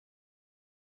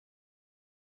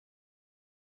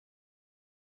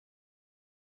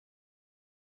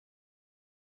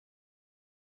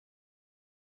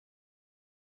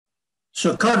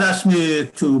So Kurt asked me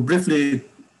to briefly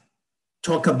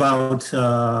talk about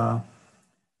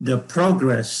the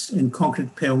progress in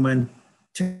concrete pavement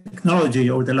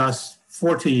technology over the last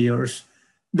 40 years.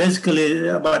 Basically,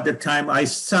 about the time I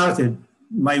started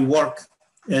my work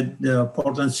at the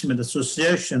Portland Cement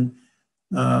Association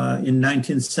in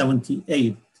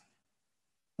 1978.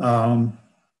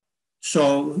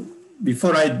 So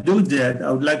before I do that,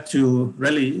 I would like to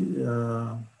really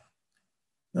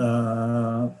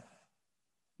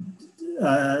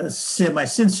say my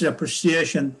sincere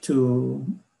appreciation to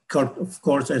Kurt, of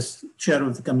course, as chair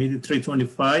of the Committee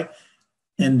 325,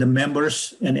 and the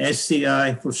members and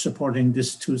SCI for supporting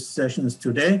these two sessions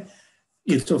today.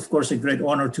 It's, of course, a great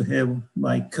honor to have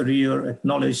my career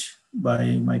acknowledged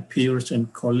by my peers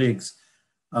and colleagues.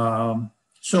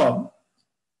 So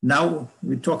now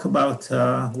we talk about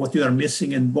what you are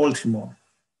missing in Baltimore.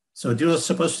 So this was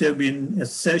supposed to have been a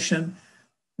session.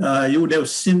 You would have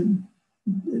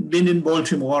been in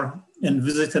Baltimore and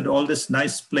visited all these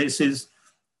nice places.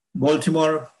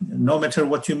 Baltimore, no matter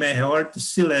what you may have heard, is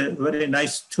still a very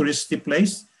nice touristy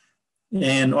place.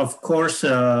 And of course,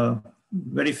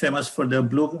 very famous for the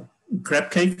blue crab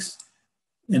cakes,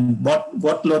 and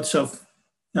bought lots of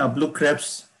blue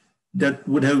crabs that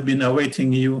would have been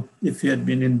awaiting you if you had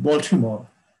been in Baltimore.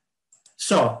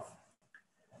 So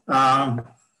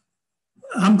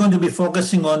I'm going to be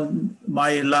focusing on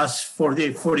my last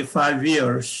 45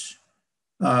 years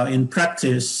in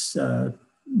practice,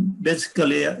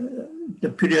 basically the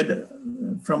period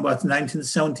from about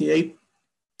 1978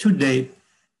 to date,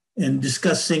 and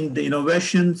discussing the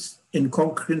innovations in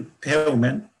concrete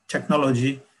pavement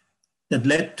technology that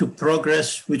led to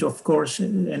progress, which of course,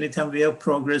 anytime we have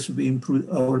progress, we improve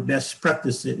our best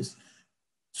practices.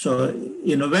 So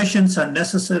innovations are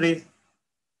necessary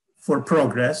for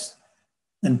progress,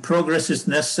 and progress is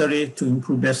necessary to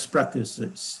improve best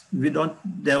practices. We don't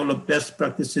develop best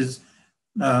practices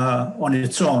on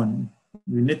its own.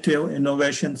 We need to have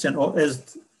innovations, and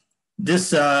as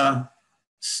this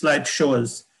slide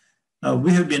shows,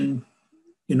 we have been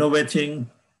innovating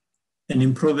and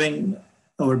improving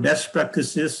our best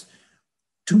practices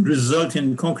to result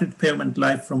in concrete pavement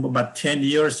life from about 10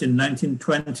 years in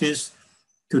 1920s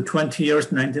to 20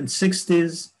 years in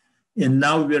 1960s. And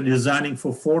now we are designing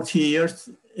for 40 years.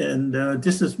 And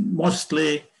this is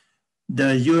mostly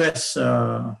the US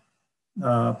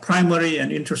primary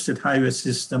and interstate highway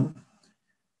system.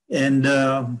 And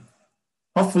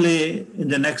hopefully in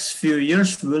the next few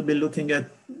years, we'll be looking at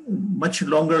much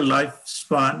longer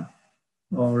lifespan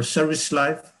or service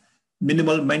life,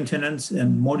 minimal maintenance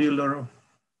and modular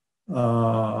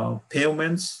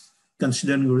pavements,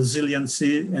 considering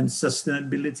resiliency and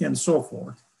sustainability and so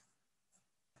forth.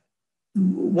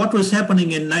 What was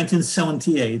happening in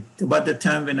 1978, about the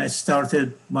time when I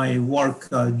started my work,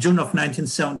 June of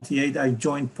 1978, I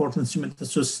joined Portland Cement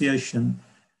Association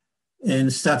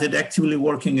and started actively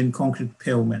working in concrete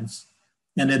pavements.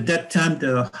 And at that time,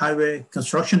 the highway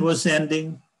construction was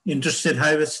ending. Interstate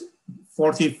highways,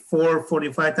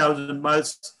 45,000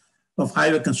 miles of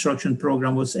highway construction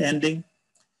program was ending.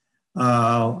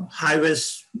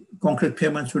 Highways, concrete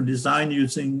pavements were designed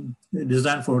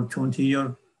for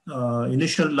 20-year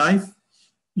initial life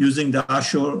using the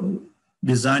Osho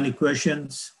design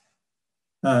equations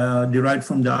derived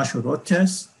from the Osho road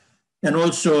test, and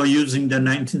also using the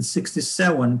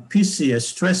 1967 PCS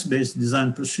stress-based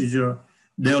design procedure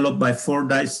developed by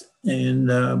Fordyce and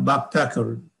Bob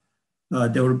Packard.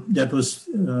 The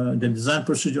design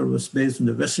procedure was based on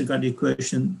the Westergaard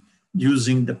equation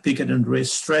using the Pickett and Ray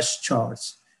stress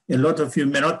charts. A lot of you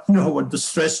may not know what the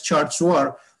stress charts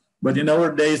were, but in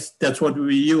our days, that's what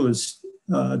we used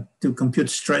to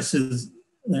compute stresses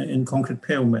in concrete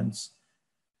pavements.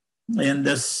 And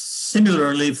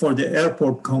similarly for the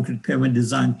airport concrete pavement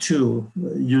design too,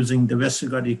 using the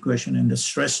Westergaard equation and the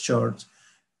stress charts.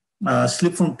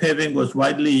 Slip-form paving was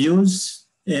widely used,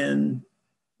 and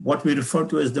what we refer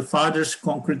to as the father's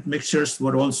concrete mixtures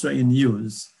were also in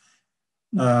use.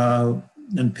 And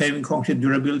paving concrete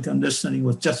durability understanding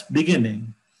was just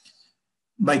beginning.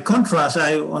 By contrast,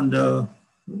 on the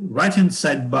right-hand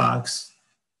side box,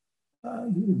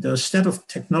 the state of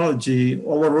technology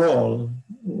overall,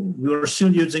 we were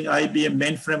still using IBM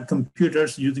mainframe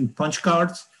computers using punch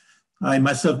cards. I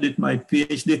myself did my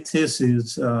PhD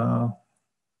thesis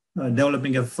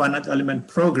developing a finite element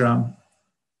program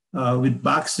with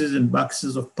boxes and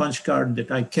boxes of punch cards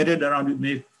that I carried around with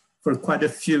me for quite a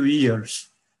few years.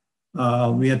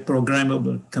 We had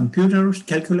programmable computers,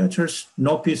 calculators,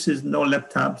 no PCs, no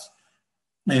laptops,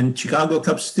 and Chicago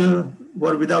Cubs still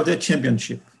were without a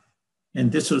championship. And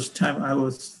this was time I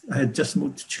had just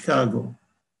moved to Chicago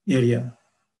area.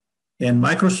 And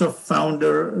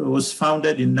Microsoft was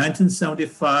founded in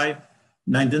 1975.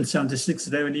 1976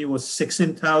 revenue was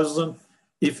 16,000.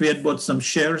 If we had bought some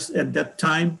shares at that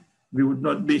time, we would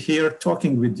not be here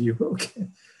talking with you. Okay.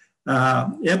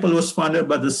 Apple was founded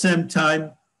by the same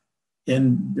time,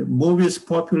 and the movies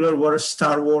popular were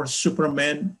Star Wars,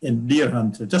 Superman, and Deer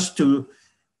Hunter, just to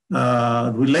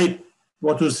relate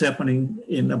what was happening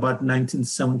in about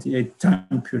 1978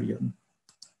 time period.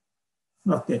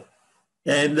 Okay,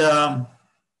 and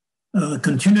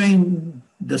continuing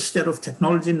the state of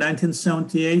technology in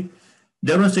 1978,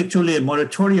 there was actually a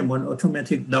moratorium on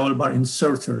automatic double bar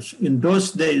inserters. In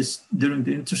those days, during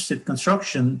the interstate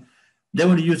construction, they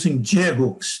were using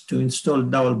J-hooks to install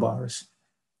double bars.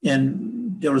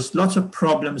 And there was lots of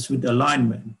problems with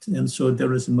alignment. And so there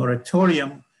was a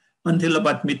moratorium until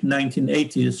about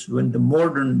mid-1980s when the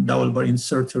modern double bar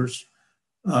inserters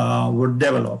were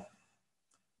developed.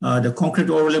 The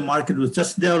concrete overlay market was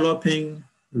just developing.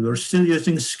 We were still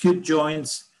using skid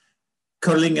joints.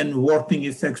 Curling and warping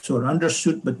effects were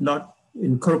understood but not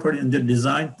incorporated in the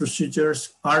design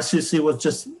procedures. RCC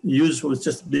was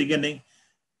just beginning.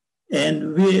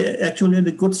 And we actually had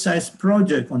a good sized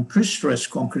project on pre-stressed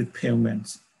concrete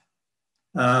pavements.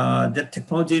 That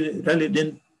technology really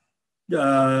didn't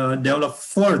develop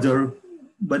further,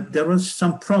 but there was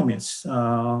some promise.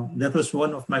 That was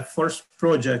one of my first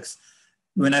projects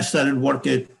when I started work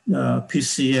at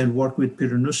PCA and worked with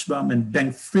Peter Nussbaum and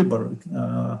Bengt Friberg.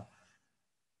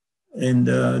 And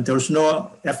there was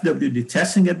no FWD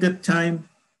testing at that time.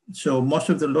 So most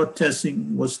of the load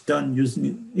testing was done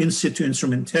using in-situ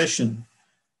instrumentation,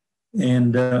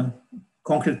 and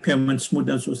concrete pavement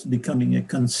smoothness was becoming a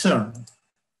concern.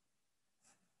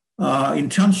 In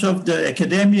terms of the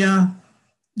academia,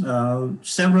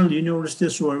 several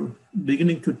universities were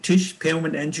beginning to teach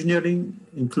pavement engineering,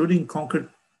 including concrete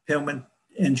pavement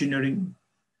engineering.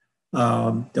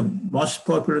 The most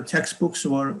popular textbooks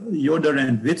were Yoder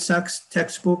and Witzak's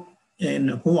textbook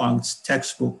and Huang's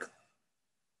textbook.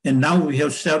 And now we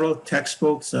have several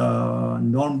textbooks.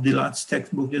 Norm Dillard's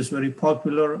textbook is very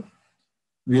popular.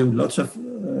 We have lots of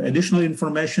additional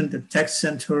information. The Tech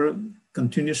Center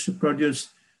continues to produce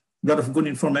a lot of good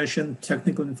information,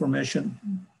 technical information.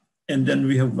 And then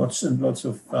we have lots and lots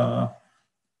of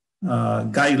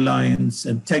guidelines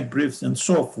and tech briefs and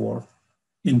so forth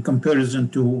in comparison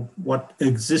to what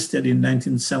existed in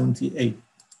 1978.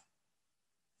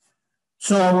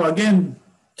 So again,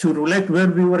 to relate where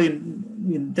we were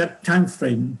in that time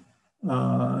frame,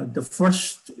 the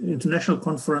first international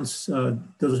conference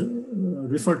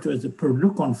referred to as the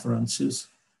Purdue conferences.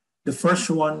 The first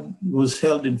one was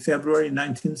held in February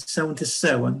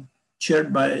 1977,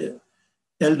 chaired by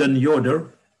Eldon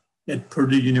Yoder at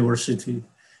Purdue University.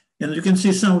 And you can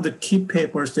see some of the key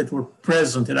papers that were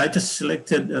present, and I just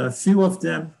selected a few of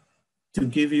them to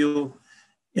give you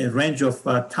a range of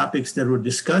topics that were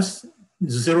discussed.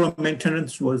 Zero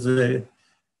maintenance was a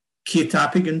key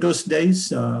topic in those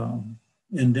days. And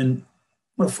then,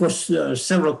 of course,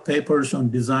 several papers on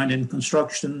design and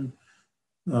construction,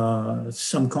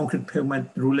 some concrete pavement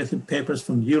related papers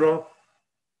from Europe.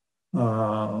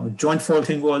 Joint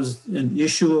faulting was an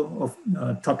issue of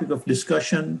topic of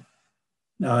discussion.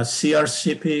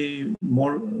 CRCP,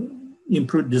 more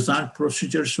improved design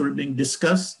procedures were being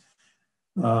discussed.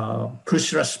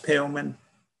 Pre-stressed pavement,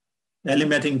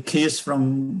 eliminating keys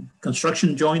from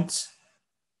construction joints.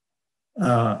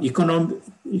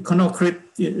 Econocrete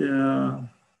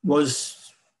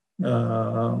was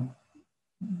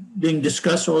being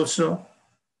discussed also,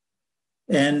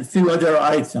 and a few other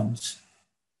items.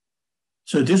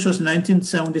 So this was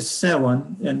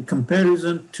 1977, and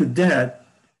comparison to that,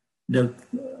 the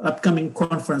upcoming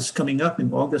conference coming up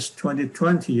in August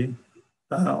 2020,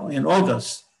 in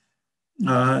August,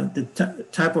 the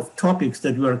type of topics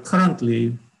that we are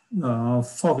currently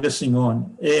focusing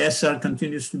on. ASR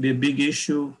continues to be a big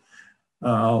issue.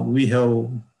 We have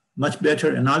much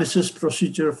better analysis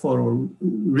procedure for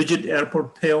rigid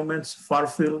airport pavements, far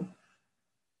field,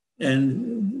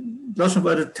 and lots of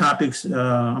other topics.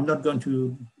 I'm not going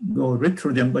to go read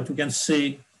through them, but you can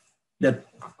see that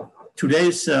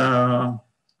today's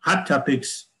hot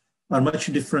topics are much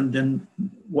different than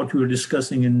what we were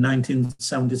discussing in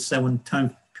 1977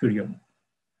 time period.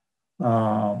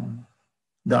 The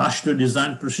AASHTO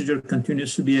design procedure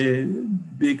continues to be a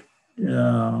big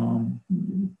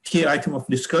key item of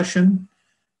discussion.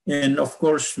 And of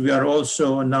course, we are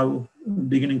also now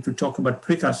beginning to talk about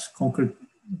precast concrete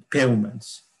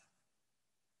pavements.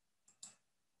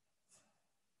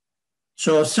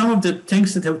 So some of the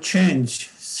things that have changed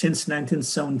since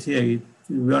 1978,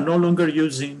 we are no longer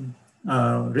using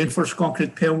reinforced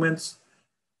concrete pavements.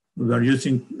 We are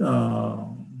using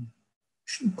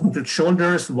concrete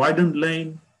shoulders, widened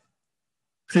lane.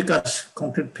 Precast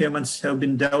concrete pavements have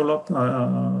been developed,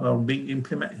 have been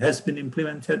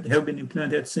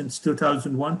implemented since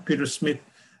 2001. Peter Smith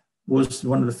was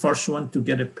one of the first ones to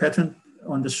get a patent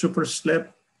on the super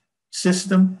slab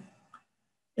system.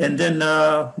 And then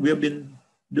we have been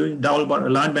doing double bar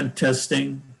alignment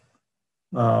testing.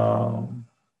 Paul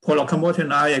Okamoto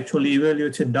and I actually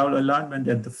evaluated double alignment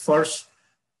at the first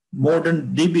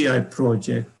modern DBI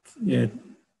project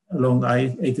along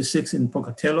I-86 in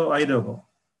Pocatello, Idaho.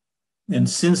 And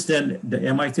since then, the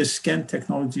MIT scan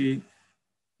technology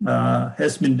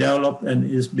has been developed and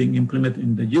is being implemented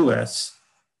in the US.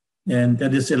 And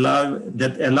that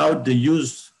allowed the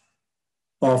use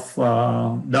of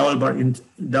double bar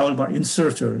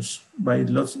inserters by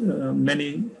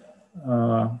many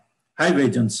highway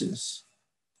agencies.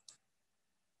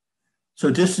 So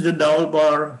this is the double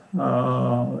bar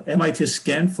MIT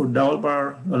scan for double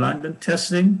bar alignment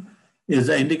testing. As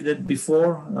I indicated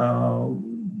before,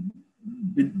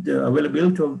 with the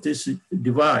availability of this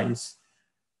device,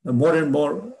 more and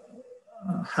more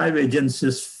highway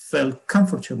agencies felt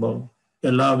comfortable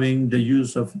allowing the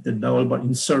use of the double bar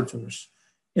inserters.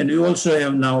 And we also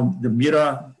have now the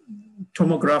Mira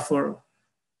tomographer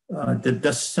that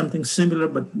does something similar,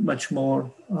 but much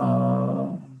more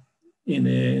in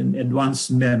an advanced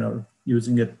manner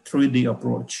using a 3D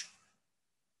approach.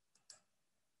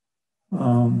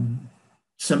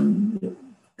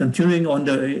 Continuing on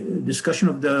the discussion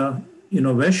of the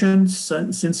innovations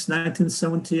since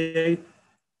 1978,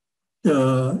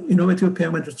 the Innovative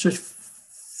Pavement Research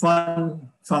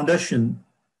Foundation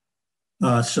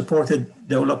supported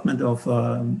development of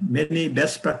many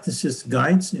best practices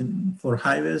guides for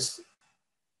highways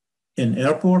and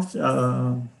airports.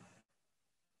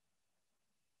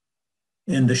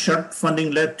 And the short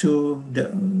funding led to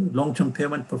the long-term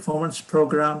pavement performance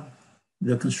program,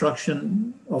 the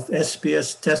construction of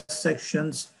SPS test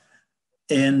sections,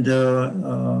 and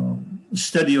the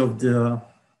study of the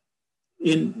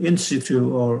in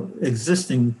situ or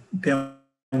existing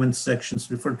pavement sections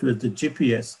referred to as the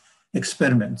GPS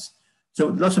experiments. So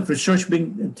lots of research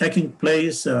taking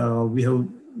place. We have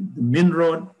the Main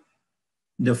Road,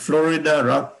 the Florida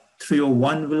Route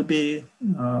 301 will be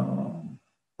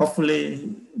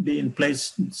hopefully be in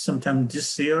place sometime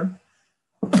this year.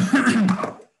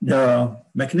 The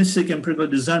mechanistic empirical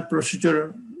design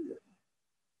procedure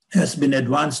has been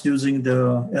advanced using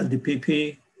the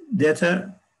LDPP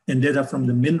data and data from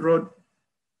the Main Road.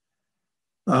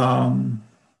 And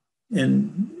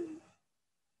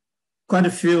quite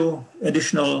a few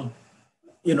additional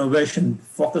innovation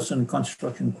focus on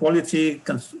construction quality,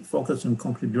 focus on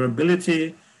concrete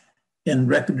durability, and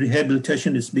rapid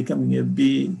rehabilitation is becoming a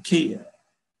big key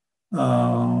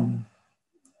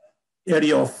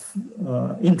area of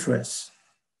interest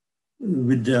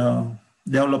with the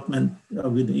development,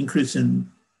 with the increase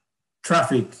in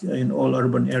traffic in all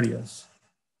urban areas.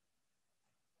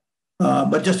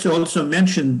 But just to also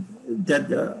mention that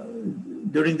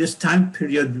during this time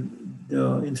period,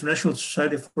 the International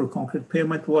Society for Concrete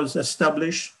Pavement was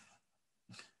established.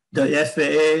 The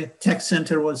FAA Tech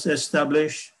Center was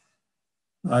established.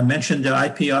 I mentioned the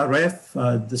IPRF.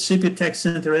 The CP Tech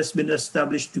Center has been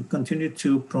established to continue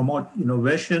to promote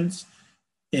innovations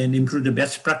and improve the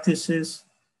best practices.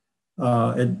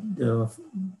 And the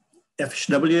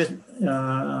FHW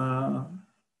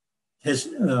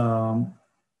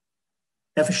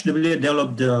FHW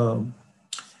developed the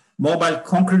mobile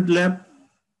concrete lab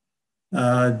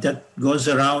that goes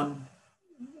around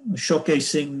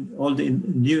showcasing all the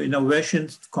new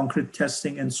innovations, concrete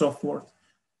testing and so forth.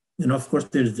 And of course,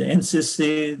 there's the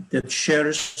NCC that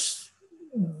shares,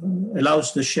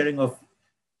 allows the sharing of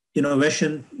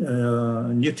innovation,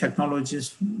 new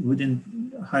technologies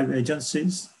within highway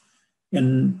agencies.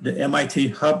 And the MIT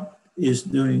Hub is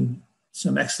doing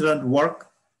some excellent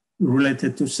work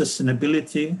related to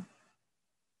sustainability.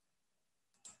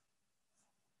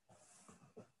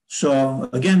 So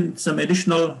again, some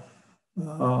additional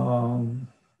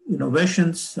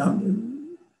innovations.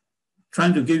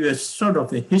 Trying to give you a sort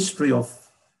of a history of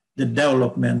the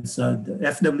developments. The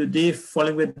FWD,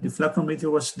 falling weight deflectometer,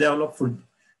 was developed for,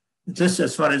 just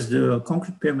as far as the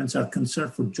concrete pavements are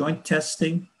concerned, for joint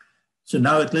testing. So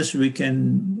now at least we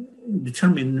can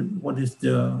determine what is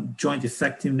the joint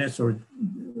effectiveness or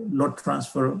load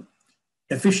transfer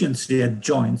efficiency at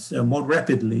joints more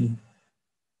rapidly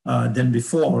than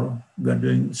before. We are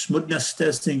doing smoothness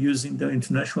testing using the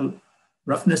International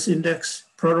Roughness Index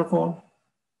protocol.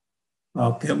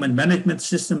 Pavement management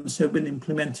systems have been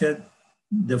implemented.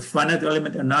 The finite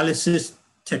element analysis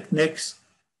techniques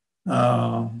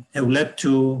have led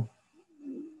to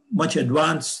much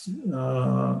advanced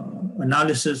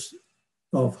analysis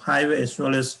of highway as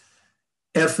well as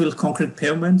airfield concrete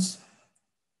pavements.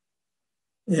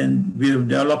 And we are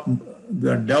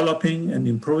developing and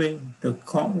improving the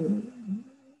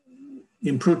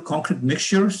improved concrete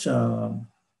mixtures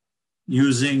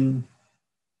using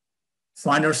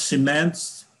finer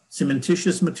cements,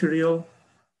 cementitious material,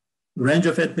 range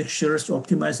of admixtures,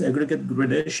 optimized aggregate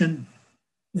gradation.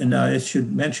 And I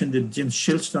should mention that Jim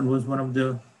Shilston was one of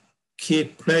the key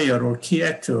player or key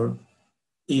actor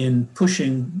in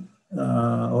pushing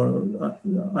or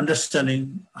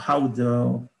understanding how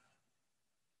the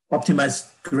optimized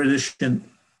gradation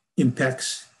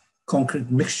impacts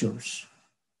concrete mixtures.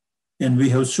 And we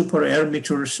have super air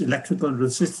meters, electrical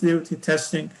resistivity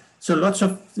testing. So lots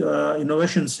of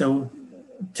innovations have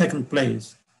taken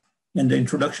place. And the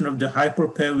introduction of the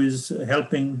HyperPave is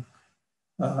helping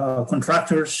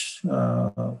contractors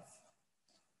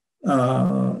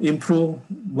improve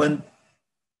when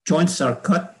joints are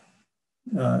cut.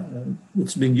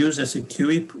 It's being used as a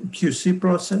QC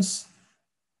process.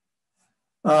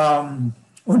 On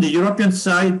the European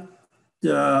side,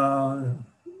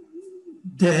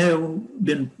 they have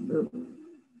been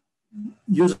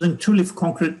using two-leaf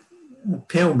concrete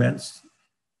pavements,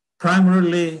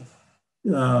 primarily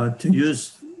to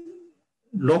use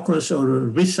low-cost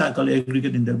or recycled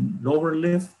aggregate in the lower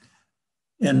lift,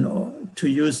 and to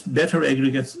use better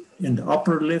aggregates in the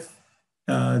upper lift.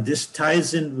 This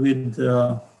ties in with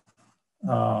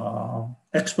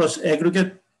exposed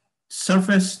aggregate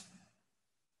surface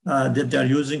that they're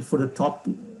using for the top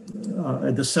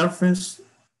at the surface.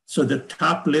 So the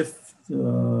top lift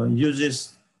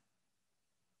uses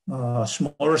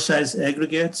smaller size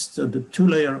aggregates. So the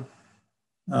two-layer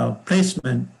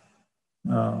placement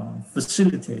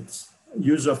facilitates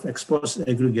use of exposed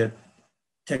aggregate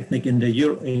technique in the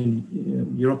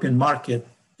European market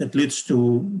that leads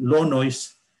to low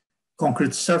noise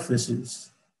concrete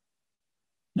surfaces.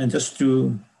 And just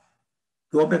to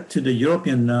go back to the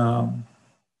European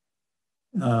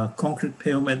concrete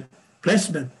pavement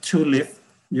placement two lift,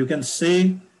 you can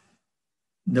see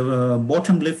the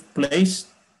bottom lift placed,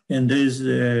 and there is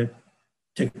a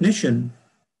technician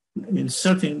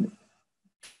inserting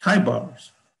tie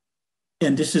bars.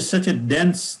 And this is such a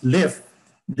dense lift,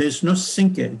 there's no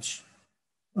sinkage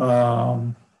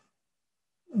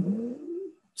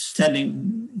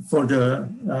standing for the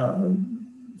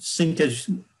sinkage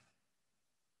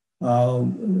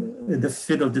at the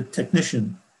feet of the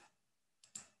technician.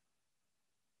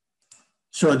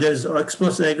 So there's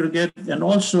exposed aggregate, and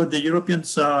also the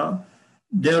Europeans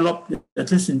developed,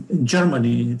 at least in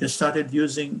Germany, they started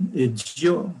using a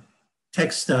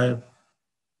geotextile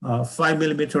 5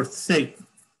 millimeter thick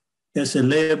as a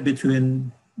layer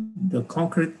between the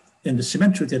concrete and the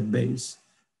cement treated base.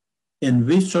 And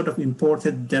we sort of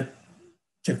imported that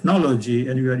technology,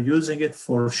 and we are using it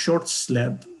for short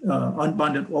slab,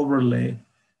 unbonded overlay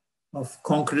of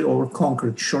concrete over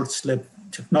concrete, short slab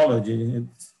technology.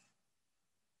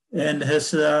 And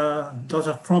has a lot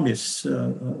of promise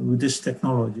with this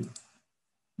technology.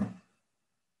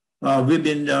 We've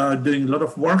been doing a lot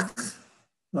of work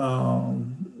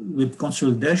with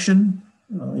consolidation,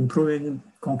 improving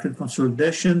concrete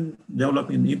consolidation,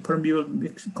 developing impermeable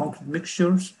concrete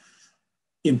mixtures,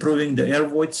 improving the air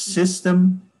void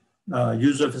system.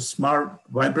 Use of a smart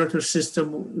vibrator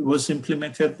system was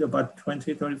implemented about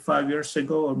 20, 25 years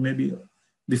ago, or maybe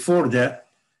before that.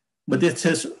 But it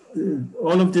has,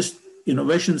 all of these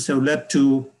innovations have led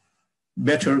to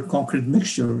better concrete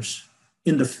mixtures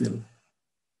in the field.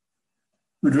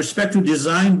 With respect to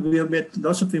design, we have made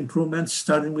lots of improvements,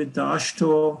 starting with the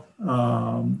AASHTO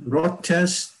road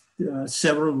test,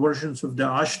 several versions of the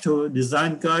AASHTO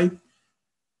design guide.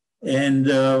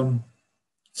 And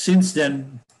since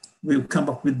then, we've come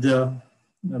up with the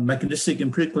mechanistic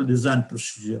empirical design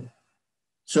procedure.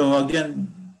 So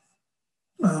again,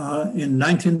 in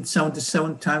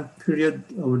 1977 time period,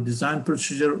 our design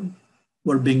procedure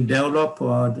were being developed.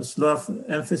 There's a lot of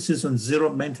emphasis on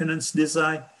zero maintenance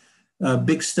design. A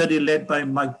big study led by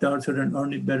Mike Darter and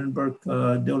Ernie Berenberg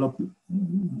developed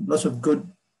lots of good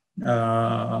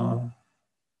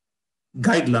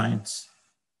guidelines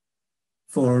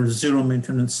for zero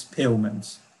maintenance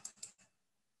pavements.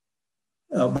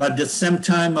 But at the same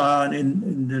time,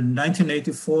 in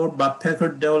 1984, Bob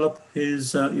Packard developed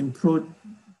his improved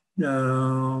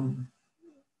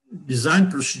design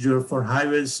procedure for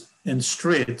highways and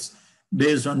streets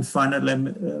based on finite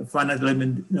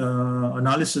element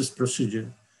analysis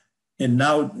procedure. And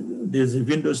now there's a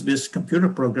Windows-based computer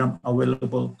program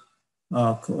available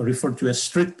referred to as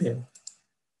StreetPave.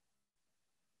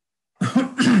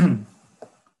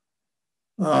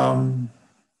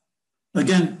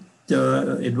 Again,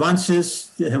 the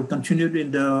advances have continued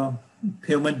in the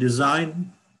pavement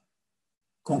design,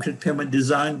 concrete pavement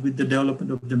design with the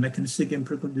development of the mechanistic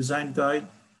empirical design guide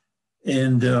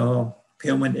and the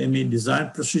pavement ME design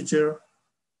procedure.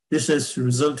 This is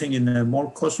resulting in a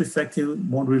more cost-effective,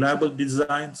 more reliable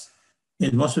designs,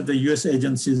 and most of the US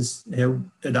agencies have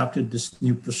adopted this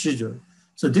new procedure.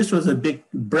 So this was a big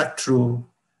breakthrough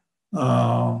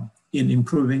in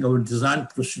improving our design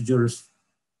procedures,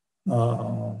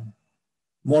 more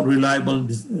reliable,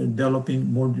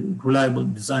 developing more reliable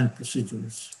design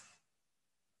procedures.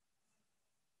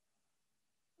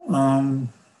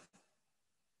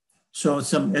 So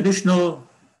some additional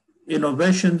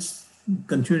innovations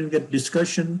continuing that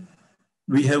discussion.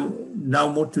 We have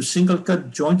now moved to single cut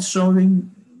joint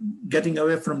sewing, getting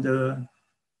away from the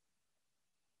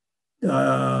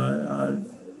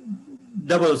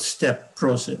double step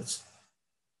process.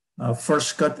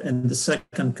 First cut and the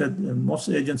second cut, most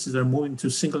agencies are moving to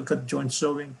single cut joint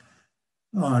sewing,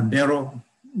 narrow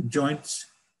joints,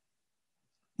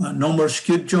 no more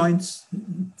skewed joints.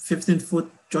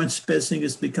 15-foot joint spacing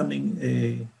is becoming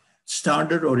a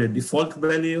standard or a default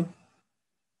value.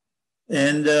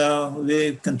 And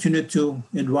we continue to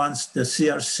advance the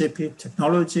CRCP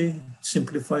technology,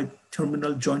 simplified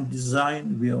terminal joint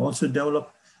design. We also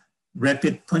developed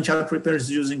rapid punch-out repairs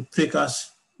using precast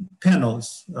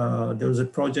panels. There was a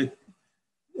project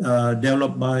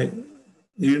developed by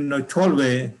Illinois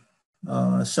Tollway,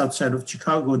 south side of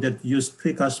Chicago, that used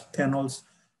precast panels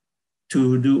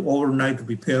to do overnight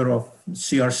repair of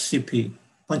CRCP,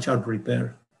 punch-out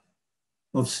repair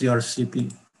of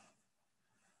CRCP.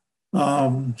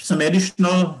 Some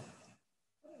additional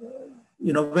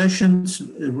innovations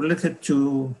related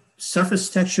to surface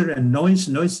texture and noise.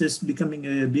 Noise is becoming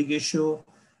a big issue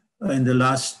in the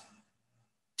last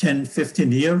 10,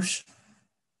 15 years.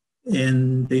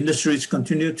 And the industry is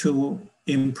continuing to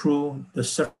improve the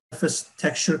surface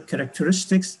texture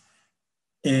characteristics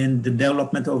and the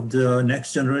development of the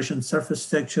next generation surface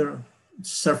texture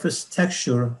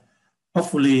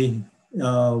hopefully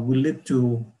will lead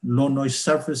to low noise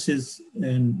surfaces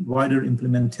and wider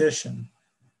implementation.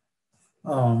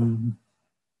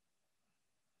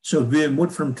 So we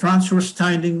moved from transverse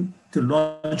tiling to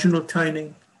longitudinal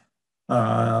tiling.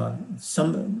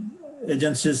 Some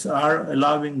agencies are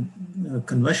allowing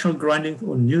conventional grinding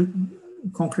on new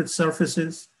concrete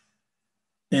surfaces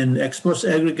and exposed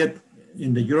aggregate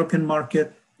in the European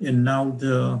market. And now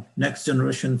the next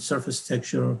generation surface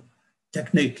texture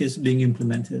technique is being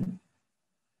implemented.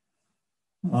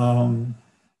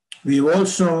 We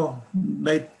also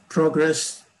made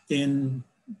progress in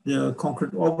the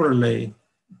concrete overlay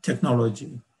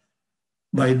technology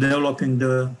by developing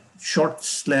the short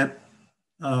slab,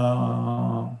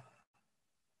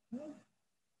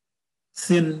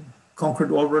 thin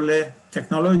concrete overlay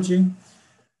technology.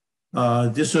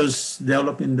 This was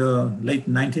developed in the late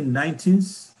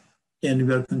 1990s, and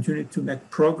we are continuing to make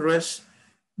progress.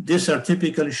 These are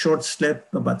typically short slab,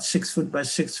 about 6 foot by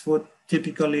 6 foot,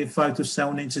 typically 5 to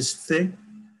 7 inches thick.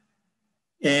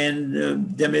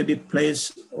 And they may be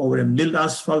placed over a milled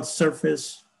asphalt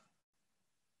surface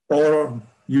or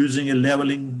using a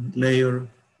leveling layer,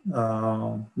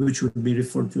 which would be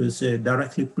referred to as a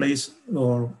directly placed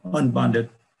or unbonded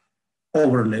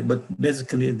overlay. But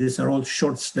basically, these are all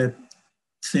short slab,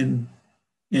 thin.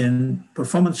 And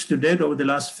performance to date over the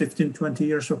last 15, 20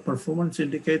 years of performance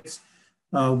indicates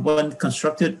when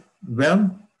constructed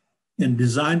well and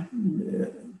designed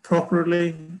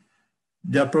properly,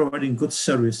 they're providing good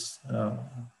service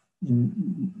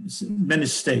in many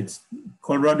states.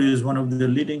 Colorado is one of the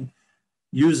leading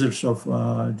users of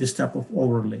this type of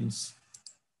overlays.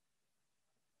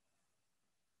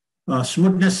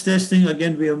 Smoothness testing,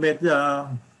 again, we have made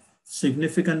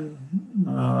significant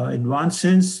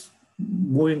advances,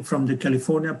 moving from the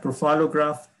California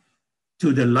profilograph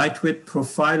to the lightweight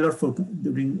profiler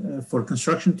for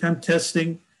construction time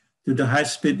testing, to the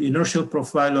high-speed inertial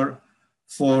profiler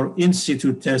for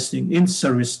in-situ testing,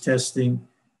 in-service testing,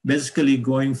 basically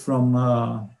going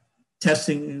from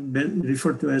testing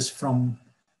referred to as from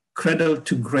cradle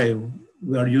to grave.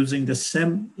 We are using the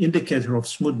same indicator of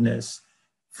smoothness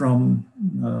from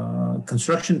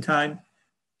construction time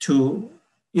to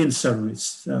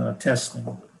in-service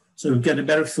testing. So we get a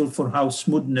better feel for how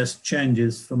smoothness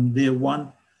changes from day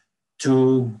one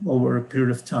to over a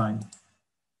period of time.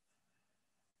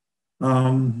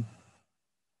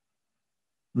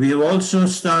 We have also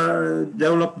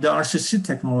developed the RCC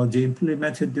technology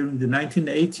implemented during the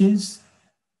 1980s.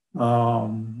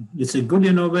 It's a good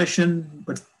innovation,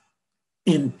 but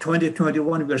in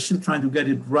 2021, we're still trying to get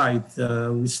it right.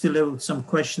 We still have some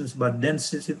questions about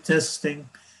density testing,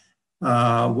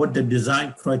 what the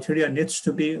design criteria needs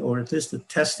to be, or at least the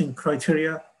testing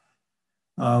criteria.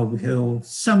 We have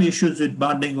some issues with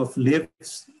bonding of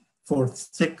lifts for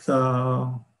thick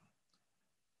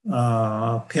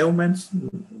pavements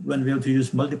when we have to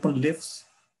use multiple lifts.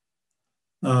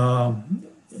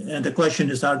 And the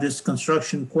question is, are these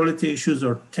construction quality issues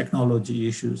or technology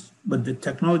issues? But the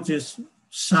technology is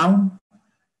sound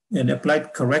and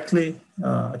applied correctly.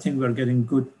 I think we're getting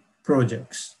good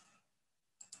projects.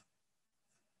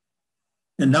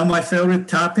 And now my favorite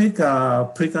topic,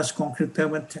 precast concrete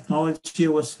pavement technology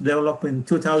was developed in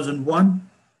 2001,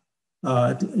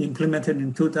 implemented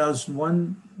in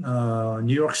 2001.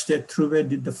 New York State Thruway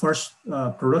did the first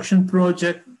production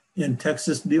project, and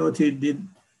Texas DOT did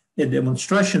a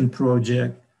demonstration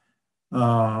project.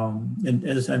 And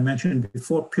as I mentioned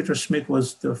before, Peter Smith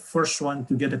was the first one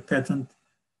to get a patent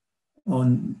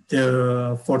on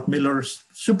the Fort Miller's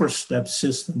super step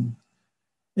system.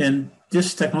 And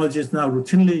this technology is now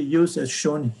routinely used, as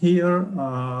shown here,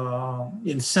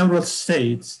 in several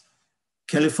states,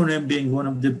 California being one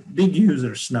of the big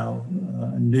users now,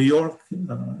 New York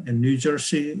and New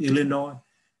Jersey, Illinois.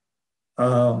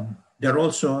 They're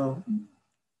also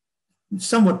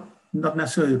somewhat not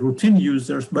necessarily routine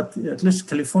users, but at least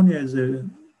California is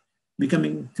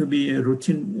becoming to be a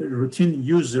routine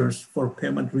users for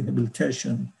pavement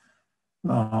rehabilitation.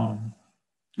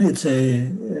 It's a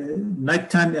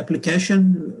nighttime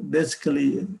application.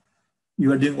 Basically,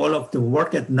 you are doing all of the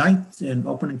work at night and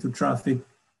opening to traffic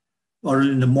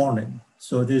early in the morning.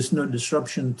 So there's no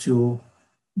disruption to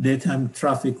daytime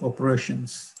traffic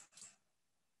operations.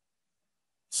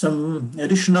 Some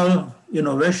additional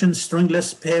innovations: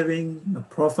 stringless paving,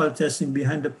 profile testing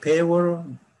behind the paver,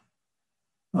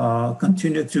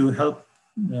 continue to help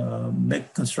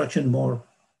make construction more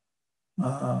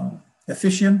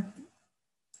efficient.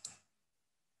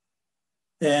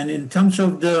 And in terms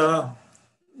of the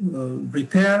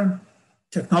repair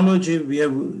technology, we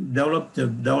have developed the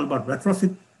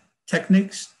retrofit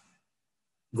techniques,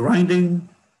 grinding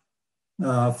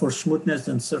for smoothness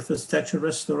and surface texture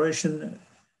restoration,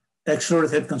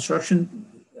 accelerated construction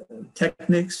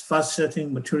techniques, fast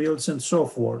setting materials, and so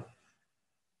forth.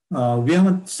 We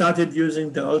haven't started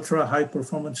using the ultra high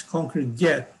performance concrete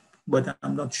yet, but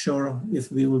I'm not sure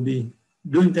if we will be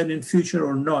doing that in future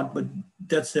or not, but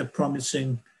that's a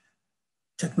promising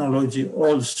technology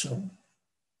also.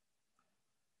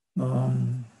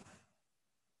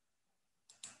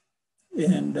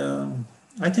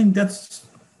 I think that's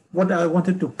what I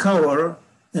wanted to cover.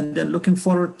 And then looking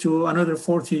forward to another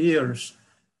 40 years,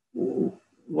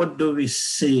 what do we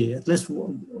see? At least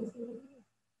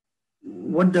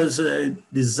what does a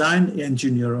design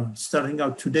engineer starting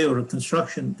out today, or a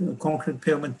concrete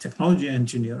pavement technology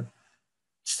engineer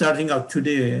starting out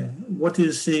today, what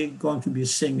is he going to be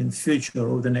seeing in future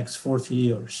over the next 40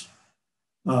 years?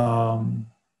 From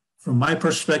my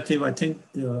perspective, I think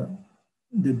the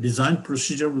design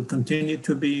procedure will continue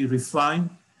to be refined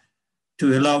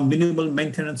to allow minimal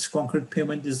maintenance concrete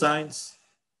pavement designs,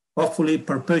 hopefully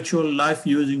perpetual life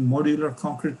using modular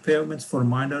concrete pavements for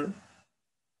minor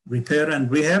repair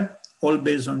and rehab, all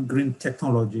based on green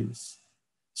technologies.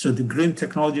 So the green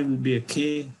technology will be a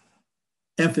key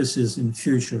emphasis in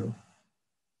future.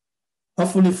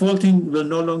 Hopefully faulting will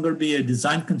no longer be a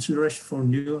design consideration for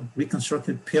new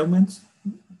reconstructed pavements.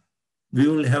 We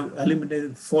will have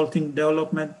eliminated faulting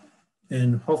development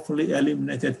and hopefully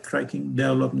eliminated cracking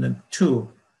development too.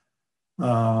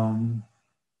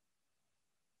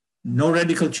 No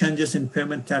radical changes in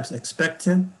pavement types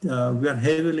expected. We are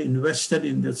heavily invested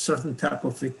in a certain type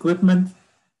of equipment.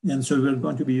 And so we're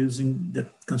going to be using the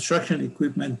construction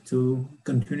equipment to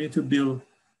continue to build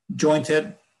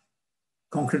jointed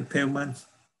concrete pavements.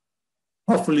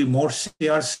 Hopefully more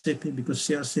CRCP, because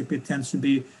CRCP tends to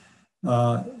be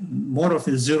more of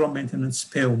a zero maintenance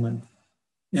pavement.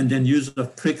 And then use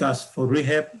of precast for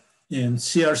rehab and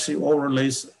CRC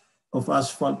overlays of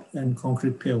asphalt and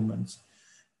concrete pavements.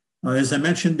 As I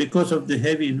mentioned, because of the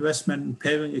heavy investment in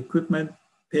paving equipment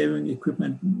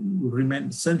will remain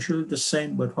essentially the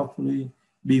same, but hopefully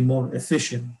be more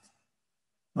efficient.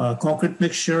 Concrete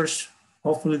mixtures,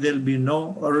 hopefully there'll be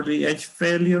no early edge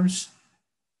failures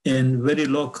and very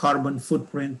low carbon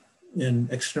footprint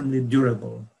and extremely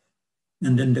durable.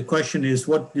 And then the question is,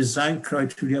 what design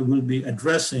criteria will be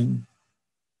addressing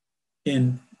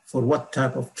for what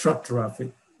type of truck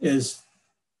traffic as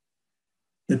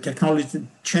the technology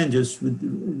changes with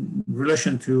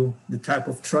relation to the type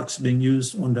of trucks being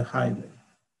used on the highway.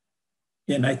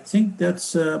 And I think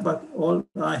that's about all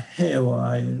I have.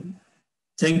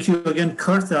 thank you again,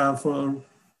 Kurt, for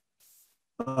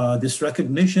this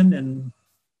recognition and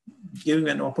giving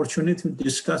an opportunity to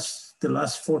discuss the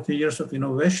last 40 years of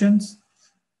innovations.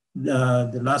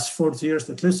 The last 40 years,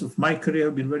 at least of my career,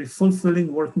 have been very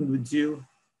fulfilling working with you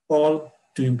all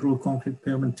to improve concrete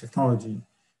pavement technology.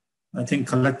 I think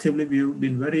collectively we've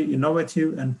been very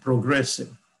innovative and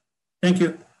progressive. Thank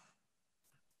you.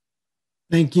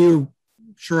 Thank you,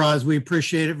 Shiraz. We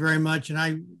appreciate it very much. And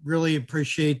I really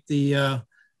appreciate the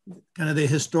kind of the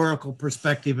historical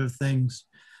perspective of things.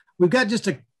 We've got just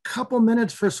a couple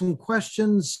minutes for some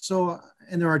questions. So,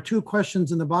 and there are two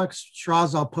questions in the box.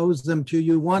 Shiraz, I'll pose them to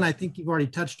you. One, I think you've already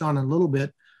touched on a little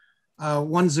bit.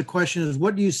 One's the question is,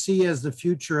 what do you see as the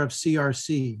future of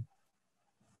CRC?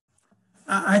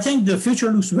 I think the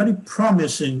future looks very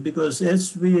promising because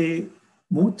as we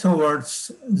move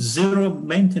towards zero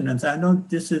maintenance, I know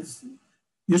this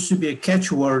used to be a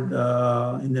catchword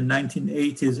in the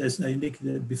 1980s, as I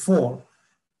indicated before.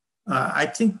 I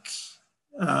think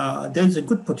there's a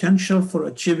good potential for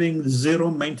achieving zero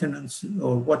maintenance,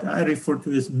 or what I refer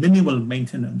to as minimal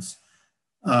maintenance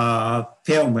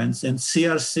pavements, and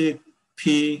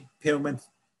CRCP pavements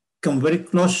come very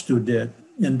close to that.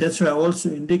 And that's why I also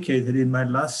indicated in my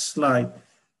last slide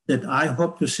that I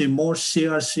hope to see more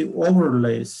CRC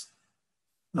overlays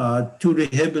to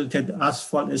rehabilitate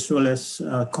asphalt as well as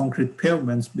concrete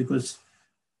pavements, because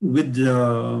with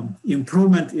the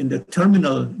improvement in the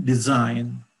terminal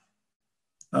design,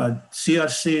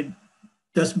 CRC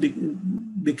does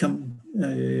become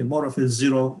more of a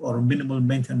zero or minimal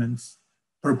maintenance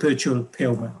perpetual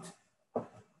pavement.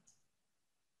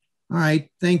 All right,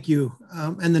 thank you.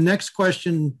 And the next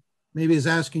question maybe is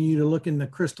asking you to look in the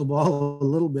crystal ball a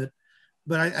little bit,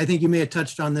 but I think you may have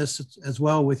touched on this as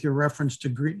well with your reference to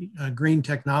green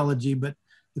technology. But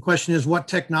the question is, what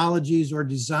technologies or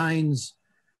designs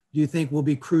do you think will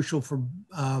be crucial for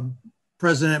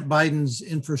President Biden's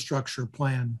infrastructure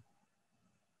plan?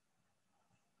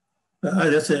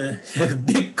 That's a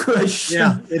big question.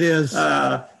 Yeah, it is.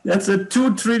 That's a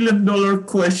 $2 trillion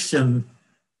question.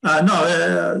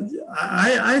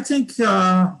 I think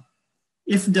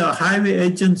if the highway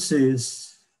agencies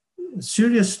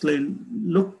seriously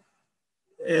look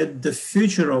at the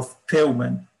future of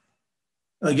pavement,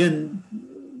 again,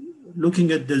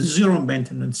 looking at the zero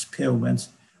maintenance pavements,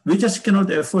 we just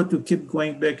cannot afford to keep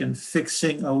going back and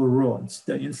fixing our roads.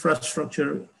 The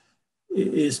infrastructure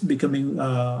is becoming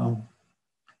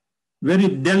very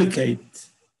delicate.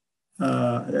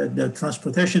 The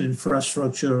transportation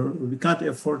infrastructure, we can't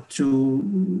afford to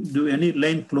do any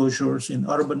lane closures in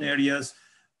urban areas.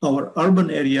 Our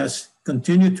urban areas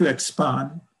continue to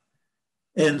expand.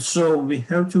 And so we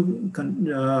have to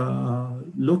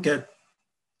look at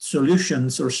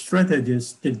solutions or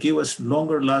strategies that give us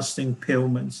longer lasting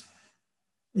pavements.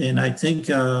 And I think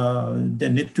they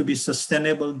need to be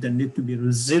sustainable, they need to be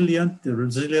resilient. The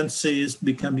resiliency is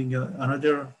becoming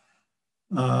another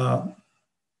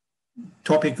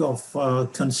topic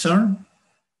of concern.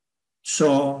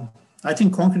 So I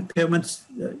think concrete pavements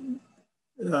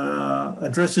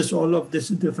addresses all of these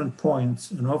different points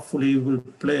and hopefully will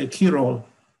play a key role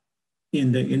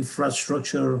in the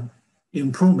infrastructure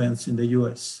improvements in the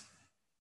US.